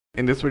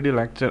In this video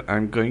lecture,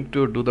 I'm going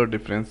to do the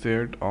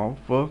differentiate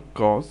of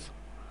cos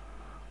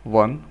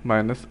 1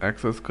 minus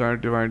x square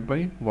divided by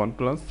 1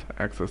 plus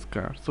x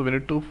square. So we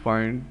need to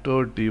find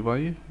dy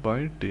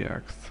by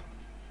dx.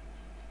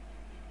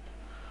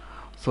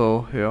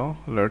 So here,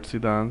 let's see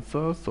the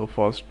answer. So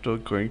first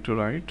going to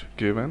write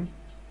given.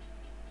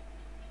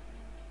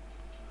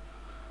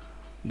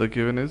 The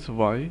given is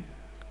y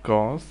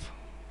cos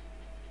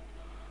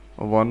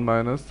 1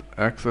 minus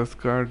x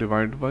square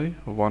divided by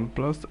 1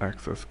 plus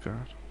x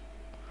square.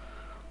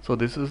 So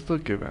this is the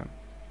given.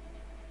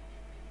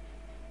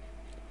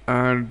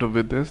 And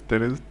with this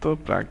there is the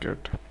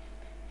bracket.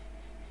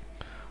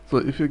 So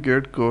if you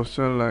get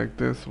question like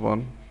this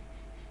one,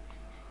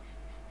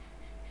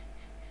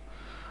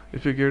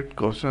 if you get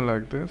question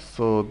like this,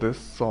 so this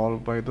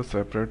solve by the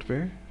separate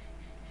way.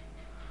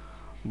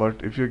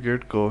 But if you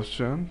get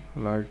question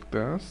like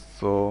this,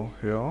 so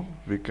here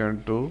we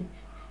can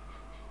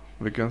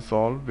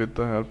solve with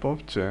the help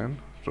of chain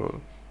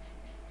rule.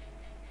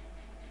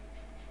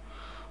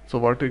 So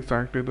what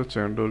exactly the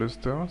chain rule is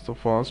there? So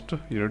first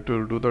you need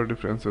to do the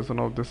differentiation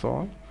of this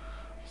all.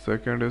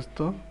 Second is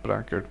the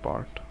bracket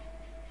part.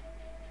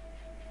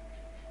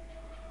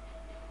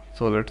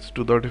 So let's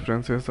do the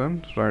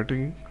differentiation,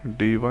 writing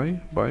dy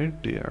by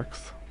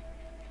dx.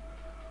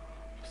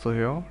 So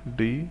here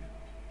d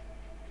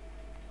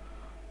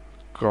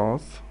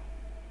cos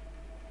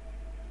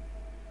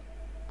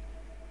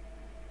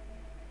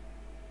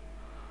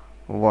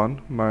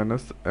 1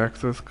 minus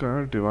x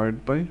square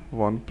divided by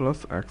 1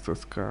 plus x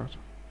square.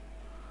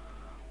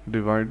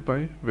 Divide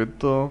by, with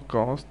the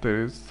cos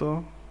there is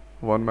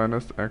 1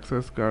 minus x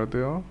square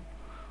there,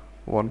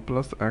 1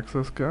 plus x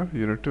square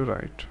you need to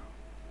write.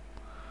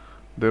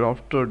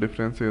 Thereafter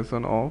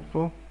differentiation of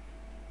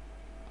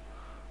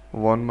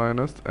 1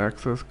 minus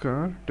x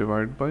square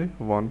divided by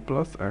 1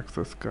 plus x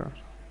square.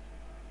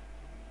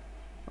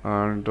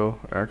 And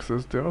x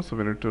is there, so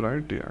we need to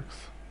write dx.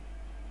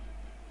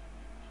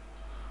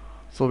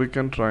 So we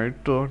can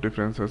write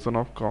differentiation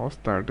of cos,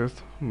 that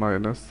is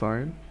minus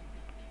sine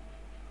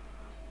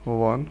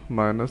 1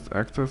 minus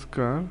x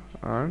square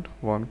and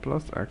 1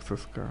 plus x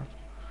square.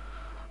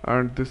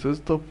 And this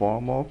is the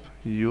form of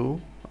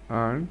u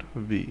and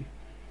v.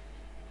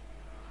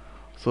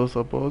 So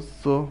suppose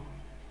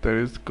there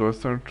is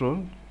quotient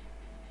rule.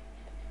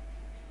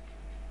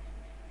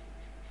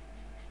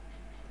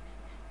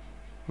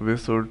 We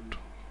should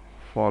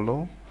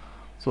follow.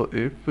 So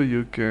if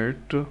you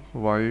get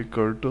y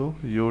equal to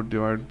u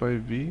divided by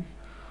v,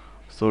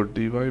 so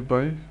dy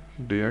by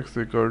dx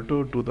equal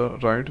to, do the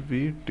write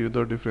v, do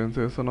the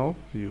differentiation of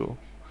u,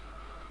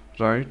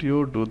 write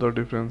u, do the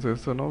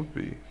differentiation of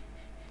v.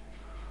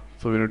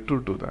 So we need to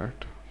do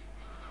that.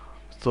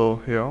 So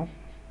here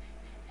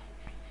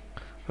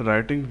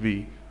writing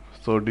v,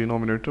 so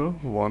denominator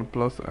 1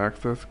 plus x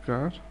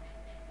square,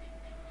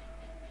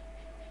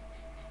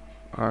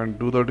 and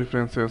do the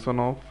differentiation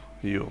of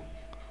u.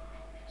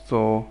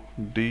 So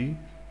d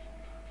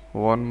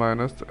 1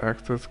 minus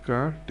x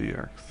square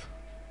dx.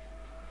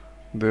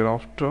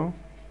 Thereafter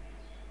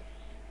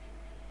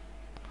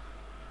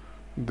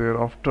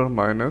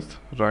minus,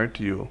 write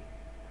u.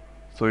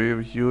 So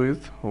if u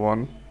is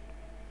 1,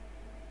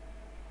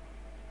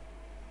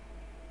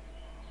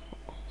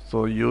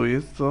 so u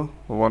is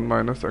 1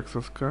 minus x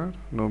square,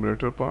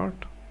 numerator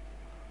part,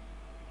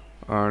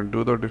 and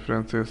do the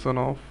differentiation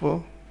of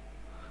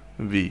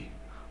v.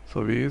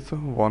 So v is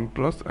 1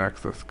 plus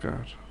x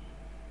square.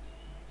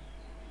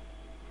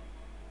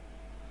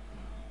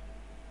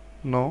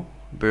 Now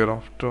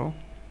thereafter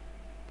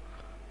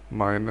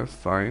minus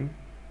sine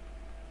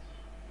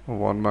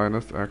 1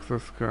 minus x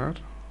square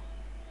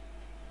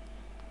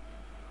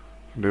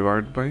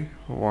divided by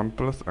 1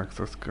 plus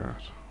x square.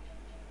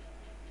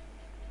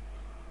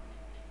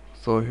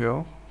 So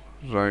here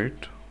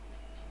write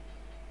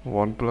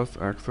 1 plus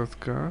x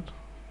square,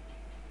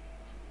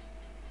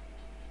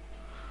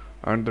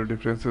 and the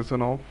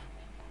differentiation of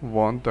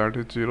 1, that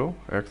is 0,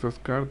 x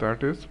square,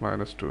 that is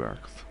minus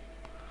 2x,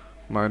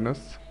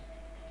 minus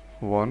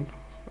 1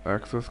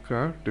 x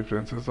square,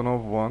 differentiation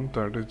of 1,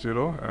 that is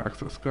 0, x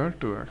square,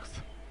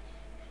 2x.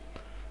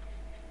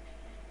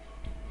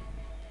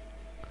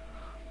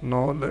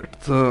 Now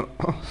let's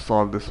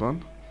solve this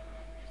one.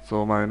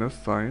 So minus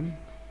sine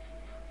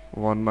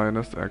 1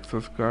 minus x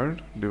square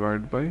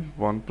divided by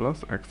 1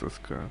 plus x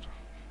square,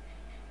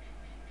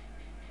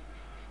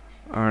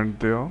 and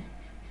there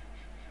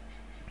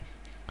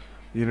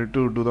you need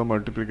to do the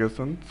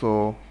multiplication.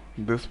 So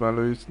this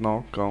value is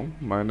now come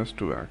minus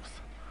 2x,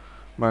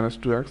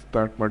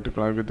 that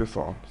multiply with this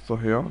all. So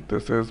here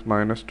this is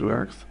minus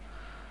 2x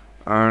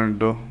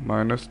and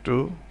minus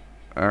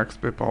 2x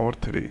by power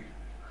 3.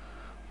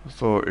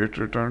 So it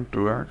return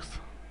 2x,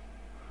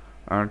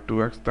 and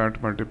 2x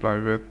that multiply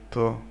with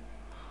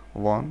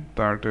 1,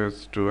 that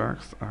is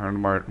 2x,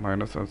 and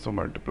minus also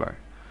multiply.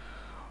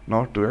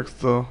 Now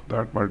 2x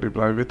that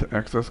multiply with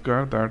x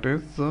square, that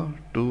is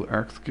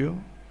 2x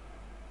cube,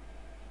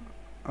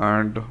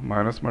 and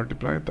minus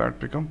multiply, that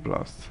become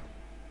plus.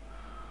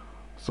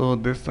 So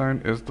this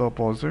sign is the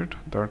opposite,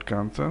 that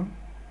cancel.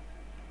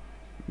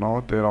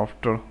 Now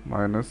thereafter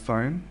minus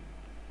sign,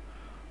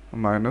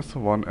 minus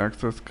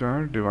 1x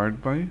square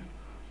divided by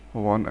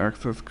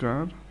 1x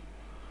square.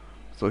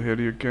 So here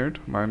you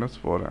get minus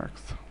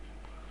 4x.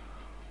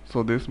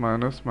 So this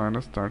minus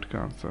minus that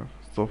cancel.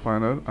 So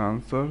final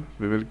answer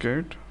we will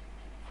get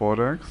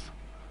 4x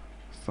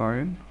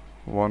sine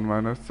 1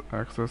 minus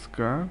x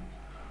square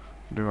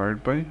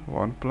divided by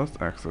 1 plus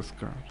x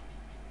square.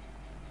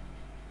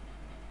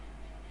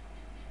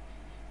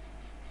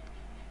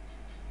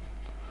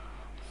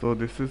 So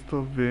this is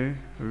the way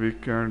we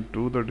can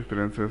do the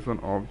differentiation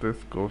of this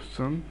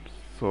question.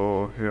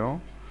 So here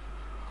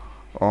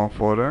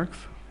 4x,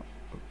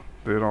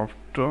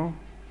 thereafter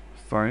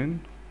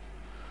sine,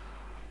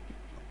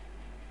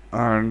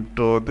 and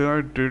there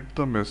I did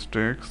the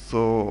mistake,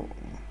 so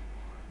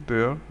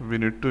there we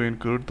need to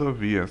include the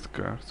v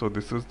square. So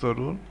this is the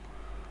rule.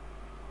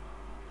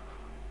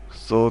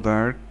 So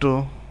that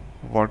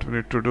what we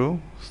need to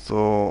do,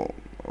 so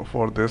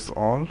for this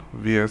all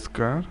v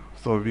square,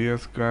 so v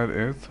square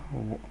is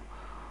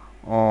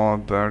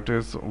that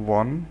is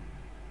 1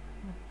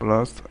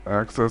 plus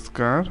x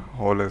square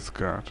whole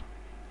square,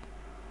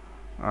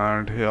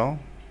 and here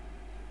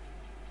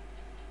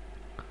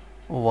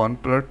 1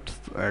 plus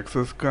x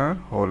square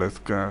whole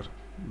square,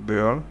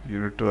 there you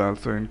need to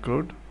also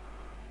include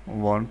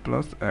 1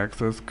 plus x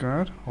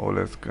square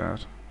whole square,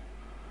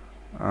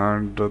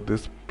 and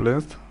this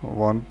place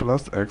 1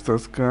 plus x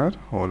square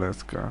whole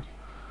square,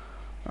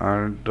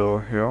 and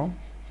here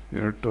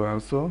you need to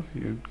also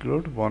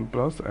include 1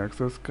 plus x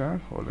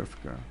square whole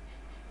square.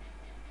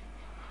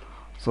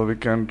 So we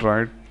can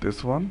write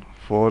this one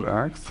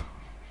 4x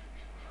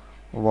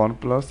 1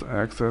 plus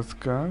x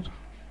square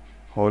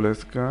whole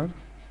square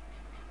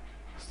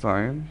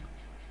sine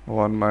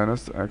 1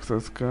 minus x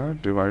square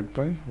divided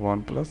by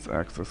 1 plus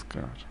x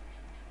square.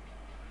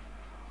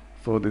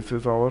 So this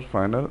is our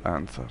final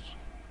answer.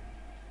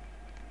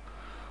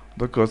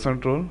 The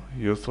quotient rule,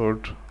 you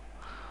should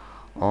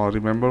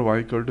remember y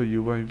equal to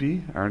u by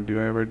v and dy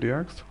by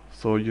dx.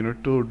 So you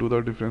need to do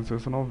the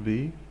differentiation of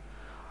v,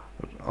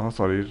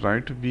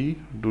 write v,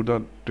 do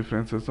the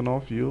differentiation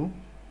of u,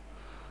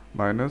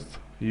 minus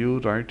u,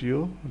 write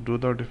u, do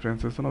the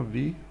differentiation of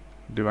v,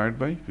 divided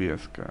by v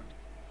square.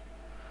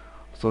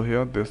 So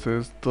here this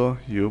is the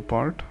u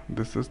part,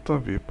 this is the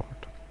v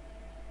part,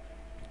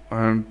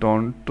 and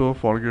don't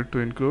forget to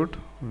include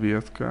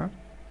v square.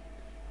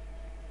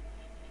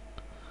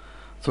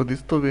 So this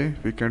is the way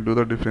we can do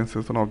the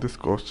differentiation of this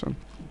question.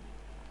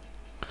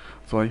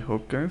 So I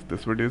hope guys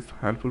this video is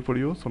helpful for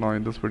you. So now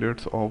in this video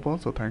it's over.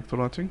 So thanks for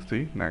watching. See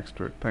you next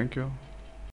week. Thank you.